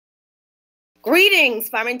Greetings,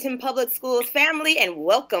 Farmington Public Schools family, and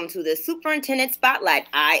welcome to the Superintendent Spotlight.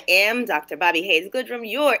 I am Dr. Bobby Hayes Goodrum,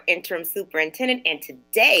 your interim superintendent, and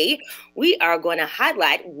today we are going to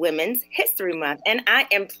highlight Women's History Month. And I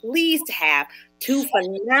am pleased to have two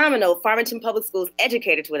phenomenal Farmington Public Schools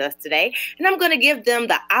educators with us today, and I'm going to give them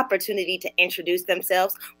the opportunity to introduce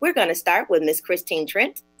themselves. We're going to start with Miss Christine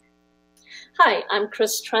Trent. Hi, I'm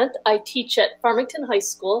Chris Trent. I teach at Farmington High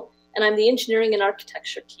School, and I'm the engineering and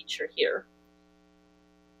architecture teacher here.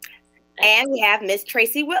 And we have Miss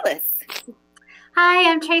Tracy Willis.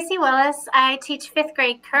 Hi, I'm Tracy Willis. I teach fifth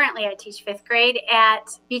grade. Currently, I teach fifth grade at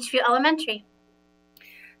Beechview Elementary.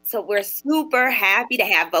 So we're super happy to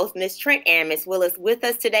have both Miss Trent and Miss Willis with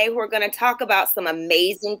us today. We're going to talk about some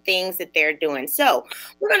amazing things that they're doing. So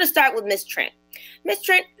we're going to start with Miss Trent. Miss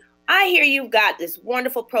Trent, I hear you've got this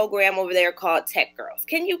wonderful program over there called Tech Girls.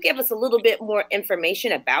 Can you give us a little bit more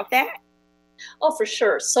information about that? Oh, for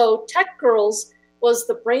sure. So Tech Girls was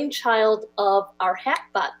the brainchild of our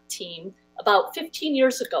Hackbot team about 15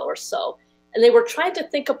 years ago or so. And they were trying to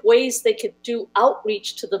think of ways they could do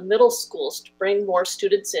outreach to the middle schools to bring more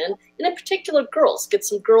students in particular girls, get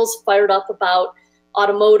some girls fired up about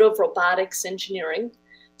automotive, robotics, engineering.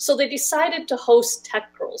 So they decided to host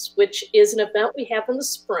Tech Girls, which is an event we have in the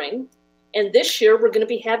spring. And this year we're going to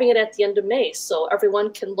be having it at the end of May. So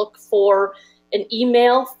everyone can look for an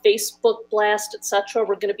email, Facebook blast, etc.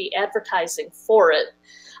 We're going to be advertising for it.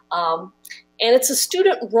 And it's a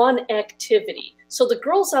student-run activity. So the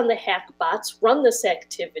girls on the Hackbots run this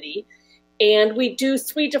activity, and we do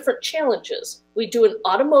 3 different challenges. We do an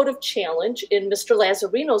automotive challenge in Mr.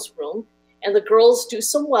 Lazzarino's room, and the girls do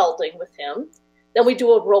some welding with him. Then we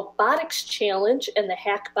do a robotics challenge, and the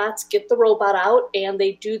Hackbots get the robot out, and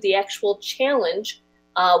they do the actual challenge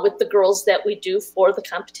with the girls that we do for the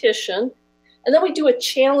competition. And then we do a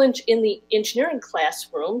challenge in the engineering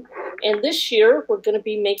classroom. And this year, we're going to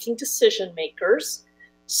be making decision makers.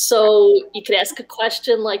 So you could ask a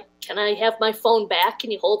question like, can I have my phone back?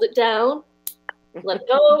 And you hold it down, let it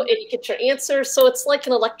go, and you get your answer. So it's like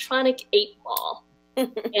an electronic 8-ball.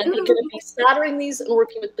 And they're going to be soldering these and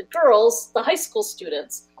working with the girls, the high school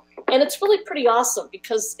students. And it's really pretty awesome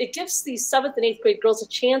because it gives these 7th and 8th grade girls a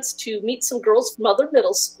chance to meet some girls from other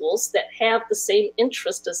middle schools that have the same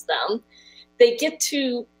interest as them. They get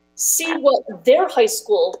to see what their high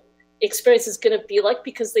school experience is going to be like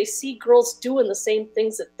because they see girls doing the same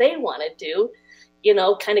things that they want to do, you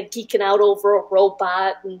know, kind of geeking out over a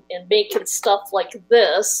robot and making stuff like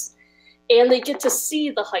this. And they get to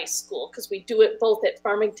see the high school because we do it both at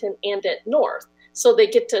Farmington and at North. So they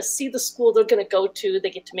get to see the school they're going to go to.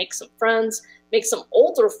 They get to make some friends, make some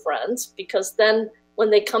older friends, because then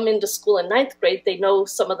when they come into school in 9th grade, they know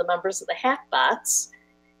some of the members of the Hackbots.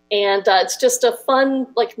 And it's just a fun,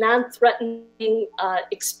 like non-threatening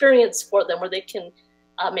experience for them where they can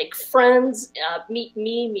make friends, meet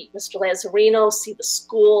me, meet Mr. Lazzarino, see the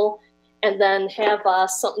school, and then have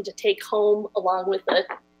something to take home along with a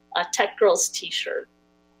Tech Girls t-shirt.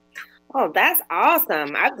 Oh, that's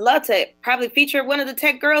awesome. I'd love to probably feature one of the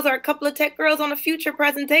Tech Girls or a couple of Tech Girls on a future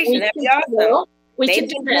presentation. That'd be awesome. We can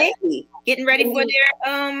do that. Maybe. Getting ready for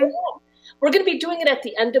their... We're going to be doing it at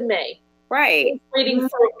the end of May. Right. Waiting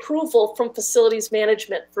for approval from facilities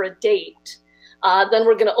management for a date. Then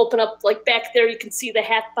we're going to open up, like back there, you can see the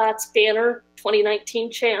Hackbots banner, 2019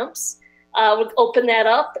 champs. We'll open that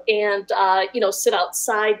up and, you know, sit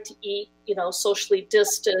outside to eat, you know, socially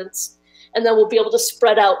distanced. And then we'll be able to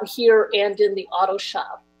spread out here and in the auto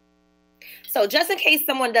shop. So just in case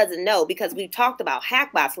someone doesn't know, because we've talked about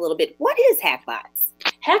Hackbots a little bit, what is Hackbots?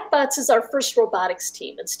 Hackbots is our first robotics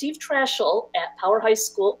team, and Steve Trashel at Power High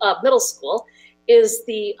School, Middle School, is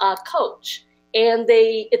the coach. And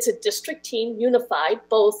it's a district team, unified,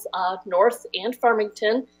 both North and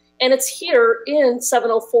Farmington, and it's here in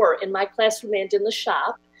 704 in my classroom and in the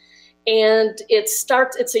shop. And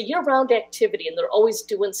it's a year-round activity, and they're always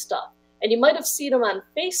doing stuff. And you might have seen them on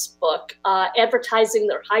Facebook advertising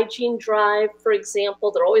their hygiene drive, for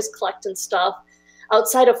example. They're always collecting stuff.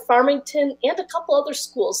 Outside of Farmington and a couple other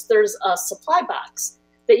schools, there's a supply box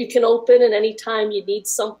that you can open, and anytime you need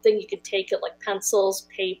something, you can take it, like pencils,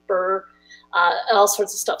 paper, all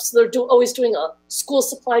sorts of stuff. So they're always doing a school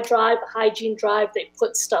supply drive, a hygiene drive. They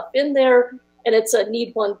put stuff in there, and it's a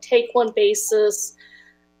need one, take one basis.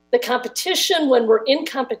 The competition, when we're in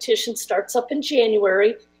competition, starts up in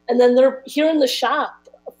January, and then they're here in the shop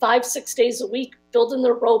 5-6 days a week building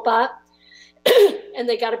their robot. And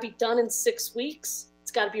they got to be done in 6 weeks.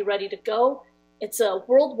 It's got to be ready to go. It's a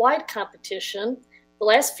worldwide competition. The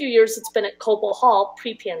last few years it's been at Cobo Hall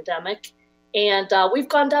pre-pandemic, and we've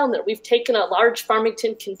gone down there. We've taken a large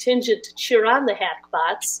Farmington contingent to cheer on the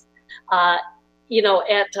Hackbots.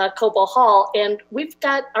 at Cobo Hall. And we've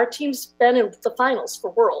got our teams been in the finals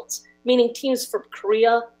for Worlds, meaning teams from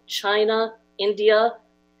Korea, China, India,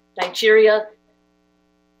 Nigeria.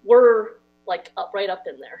 We're like right up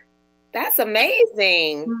in there. That's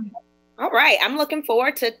amazing. Mm-hmm. All right. I'm looking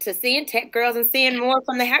forward to seeing Tech Girls and seeing more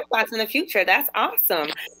from the Hackbots in the future. That's awesome.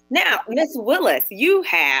 Now, Ms. Willis, you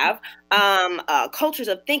have Cultures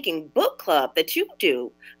of Thinking book club that you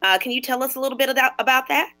do. Can you tell us a little bit about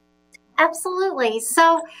that? Absolutely.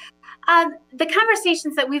 So the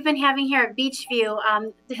conversations that we've been having here at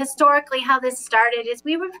Beechview, historically how this started is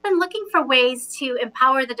we've been looking for ways to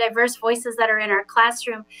empower the diverse voices that are in our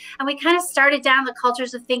classroom. And we kind of started down the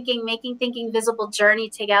Cultures of Thinking, Making Thinking Visible journey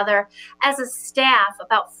together as a staff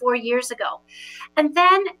about 4 years ago. And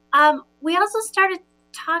then we also started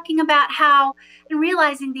talking about how and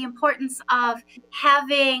realizing the importance of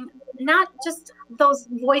having not just those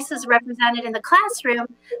voices represented in the classroom,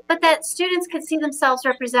 but that students could see themselves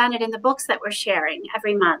represented in the books that we're sharing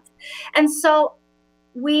every month. And so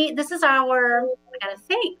this is our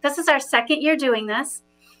second year doing this.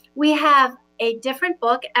 We have a different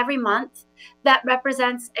book every month that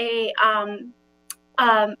represents a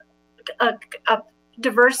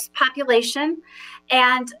diverse population,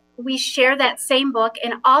 and we share that same book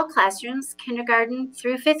in all classrooms, kindergarten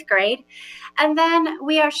through 5th grade. And then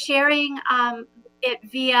we are sharing it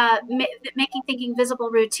via Making Thinking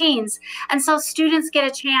Visible routines. And so students get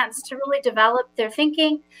a chance to really develop their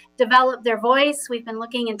thinking, develop their voice. We've been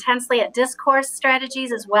looking intensely at discourse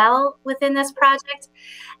strategies as well within this project.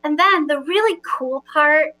 And then the really cool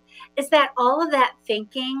part is that all of that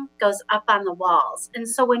thinking goes up on the walls. And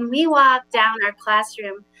so when we walk down our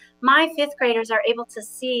classroom, my 5th graders are able to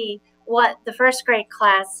see what the 1st grade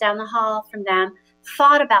class down the hall from them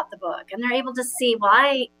thought about the book. And they're able to see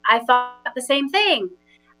why I thought the same thing,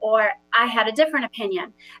 or I had a different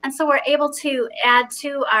opinion. And so we're able to add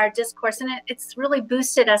to our discourse, and it's really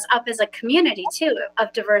boosted us up as a community too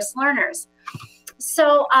of diverse learners.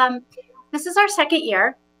 So this is our second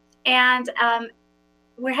year, and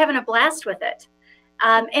we're having a blast with it.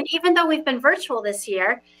 And even though we've been virtual this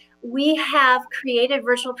year, we have created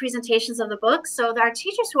virtual presentations of the book. So our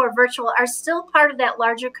teachers who are virtual are still part of that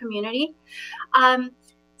larger community.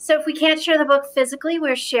 So if we can't share the book physically,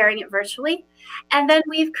 we're sharing it virtually. And then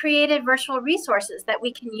we've created virtual resources that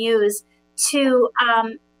we can use to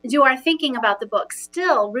do our thinking about the book,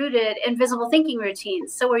 still rooted in visible thinking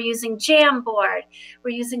routines. So we're using Jamboard,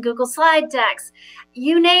 we're using Google Slide Decks,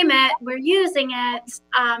 you name it, we're using it.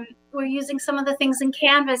 We're using some of the things in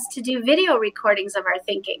Canvas to do video recordings of our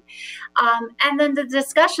thinking. And then the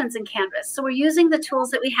discussions in Canvas. So we're using the tools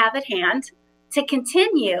that we have at hand to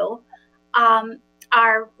continue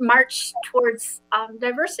our march towards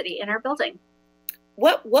diversity in our building.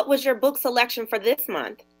 What was your book selection for this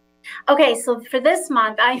month? Okay, so for this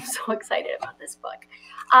month, I'm so excited about this book.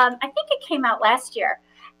 I think it came out last year,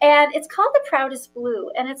 and it's called The Proudest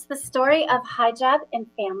Blue, and it's the story of hijab and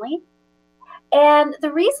family. And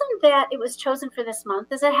the reason that it was chosen for this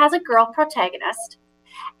month is it has a girl protagonist,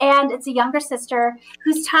 and it's a younger sister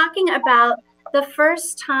who's talking about the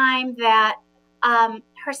first time that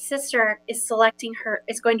her sister is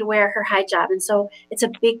going to wear her hijab. And so it's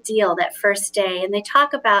a big deal that first day. And they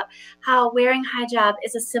talk about how wearing hijab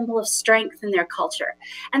is a symbol of strength in their culture.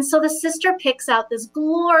 And so the sister picks out this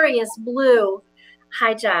glorious blue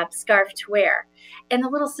hijab scarf to wear. And the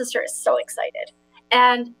little sister is so excited.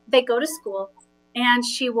 And they go to school, and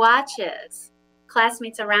she watches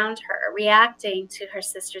classmates around her reacting to her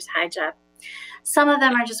sister's hijab. Some of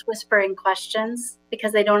them are just whispering questions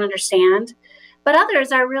because they don't understand, but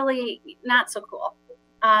others are really not so cool.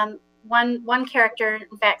 One character,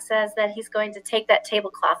 in fact, says that he's going to take that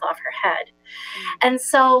tablecloth off her head. And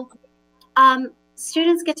so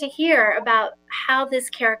students get to hear about how this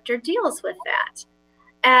character deals with that.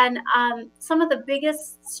 And some of the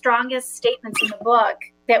biggest, strongest statements in the book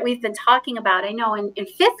that we've been talking about, I know in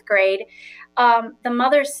 5th grade, the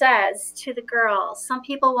mother says to the girl, some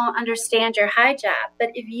people won't understand your hijab, but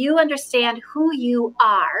if you understand who you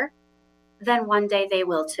are, then one day they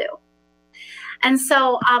will too. And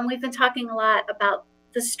so we've been talking a lot about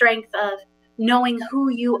the strength of knowing who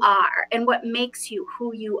you are and what makes you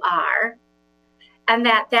who you are, and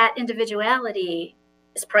that individuality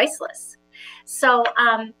is priceless. So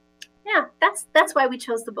yeah, that's why we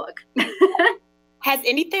chose the book. Have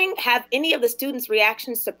any of the students'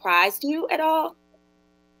 reactions surprised you at all?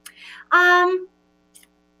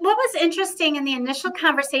 What was interesting in the initial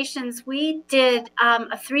conversations, we did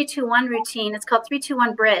a 3-2-1 routine. It's called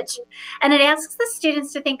 3-2-1 Bridge. And it asks the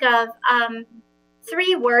students to think of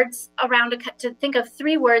 3 words around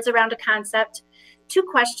a concept, 2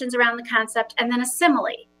 questions around the concept and then a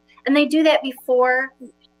simile. And they do that before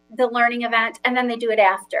the learning event, and then they do it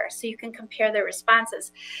after, so you can compare their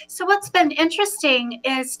responses. So what's been interesting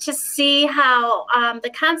is to see how the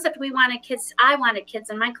concept I wanted kids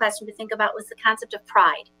in my classroom to think about was the concept of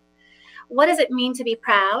pride. What does it mean to be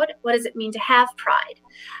proud? What does it mean to have pride?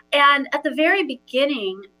 And at the very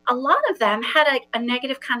beginning, a lot of them had a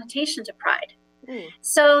negative connotation to pride.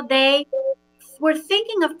 So they were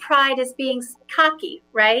thinking of pride as being cocky,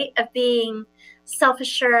 right? Of being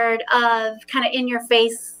self-assured, of kind of in your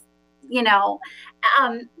face,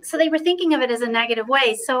 so they were thinking of it as a negative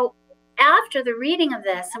way. So after the reading of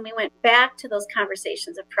this, and we went back to those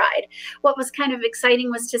conversations of pride, what was kind of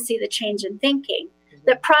exciting was to see the change in thinking,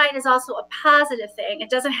 that pride is also a positive thing. It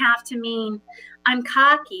doesn't have to mean I'm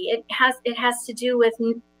cocky. It has to do with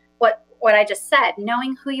what I just said,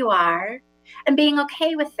 knowing who you are and being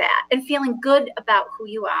okay with that and feeling good about who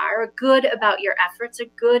you are, or good about your efforts, or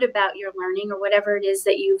good about your learning, or whatever it is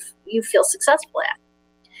that you feel successful at.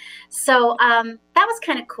 So that was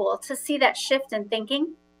kind of cool to see that shift in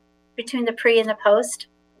thinking between the pre and the post.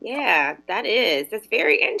 Yeah, that's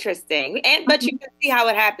very interesting. But you can see how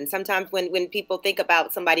it happens. Sometimes when people think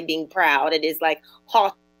about somebody being proud, it is like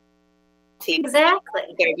haughty. Exactly.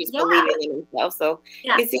 They're just believing in themselves. So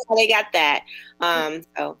you can see how they got that.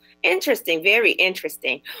 So interesting, very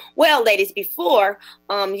interesting. Well, ladies, before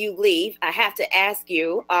you leave, I have to ask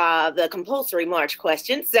you the compulsory March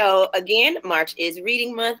question. So again, March is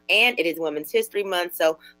Reading Month and it is Women's History Month.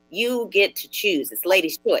 So you get to choose. It's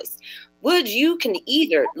ladies' choice. You can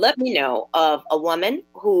either let me know of a woman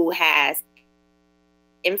who has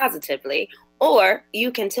positively, or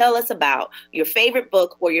you can tell us about your favorite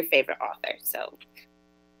book or your favorite author. So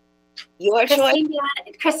your choice.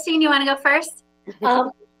 Christine, you want to go first?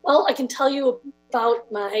 Well, I can tell you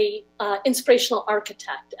about my inspirational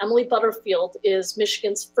architect. Emily Butterfield is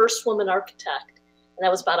Michigan's first woman architect. And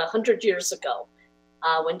that was about 100 years ago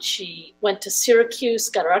when she went to Syracuse,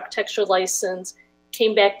 got her architecture license,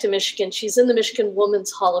 came back to Michigan. She's in the Michigan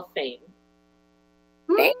Women's Hall of Fame.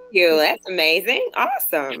 Thank you. That's amazing.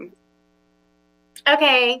 Awesome.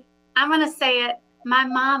 Okay, I'm going to say it. My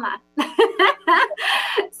mama.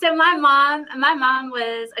 So my mom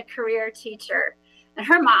was a career teacher, and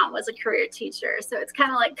her mom was a career teacher. So it's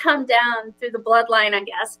kind of like come down through the bloodline, I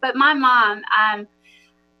guess. But my mom,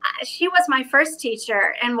 she was my first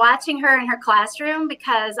teacher, and watching her in her classroom,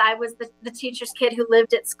 because I was the teacher's kid who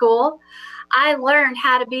lived at school, I learned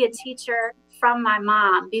how to be a teacher from my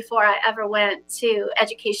mom before I ever went to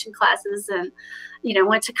education classes and,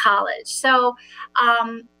 went to college. So,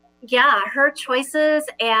 her choices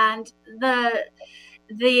and the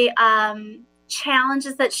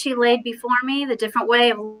challenges that she laid before me, the different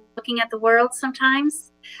way of looking at the world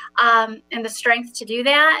sometimes, and the strength to do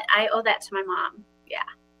that, I owe that to my mom. Yeah.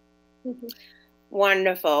 Mm-hmm.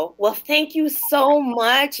 Wonderful. Well, thank you so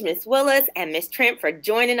much, Ms. Willis and Ms. Trent, for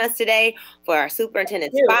joining us today for our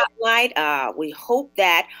Superintendent Spotlight. We hope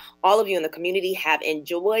that all of you in the community have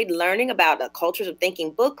enjoyed learning about the Cultures of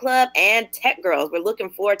Thinking Book Club and Tech Girls. We're looking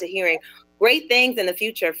forward to hearing great things in the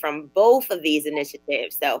future from both of these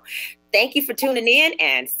initiatives. So thank you for tuning in,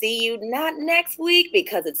 and see you not next week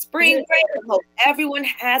because it's spring break. I hope everyone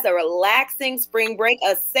has a relaxing spring break,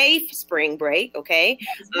 a safe spring break, okay?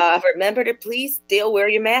 Remember to please still wear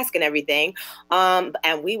your mask and everything.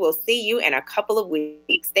 And we will see you in a couple of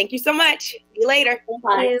weeks. Thank you so much. See you later.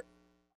 Bye.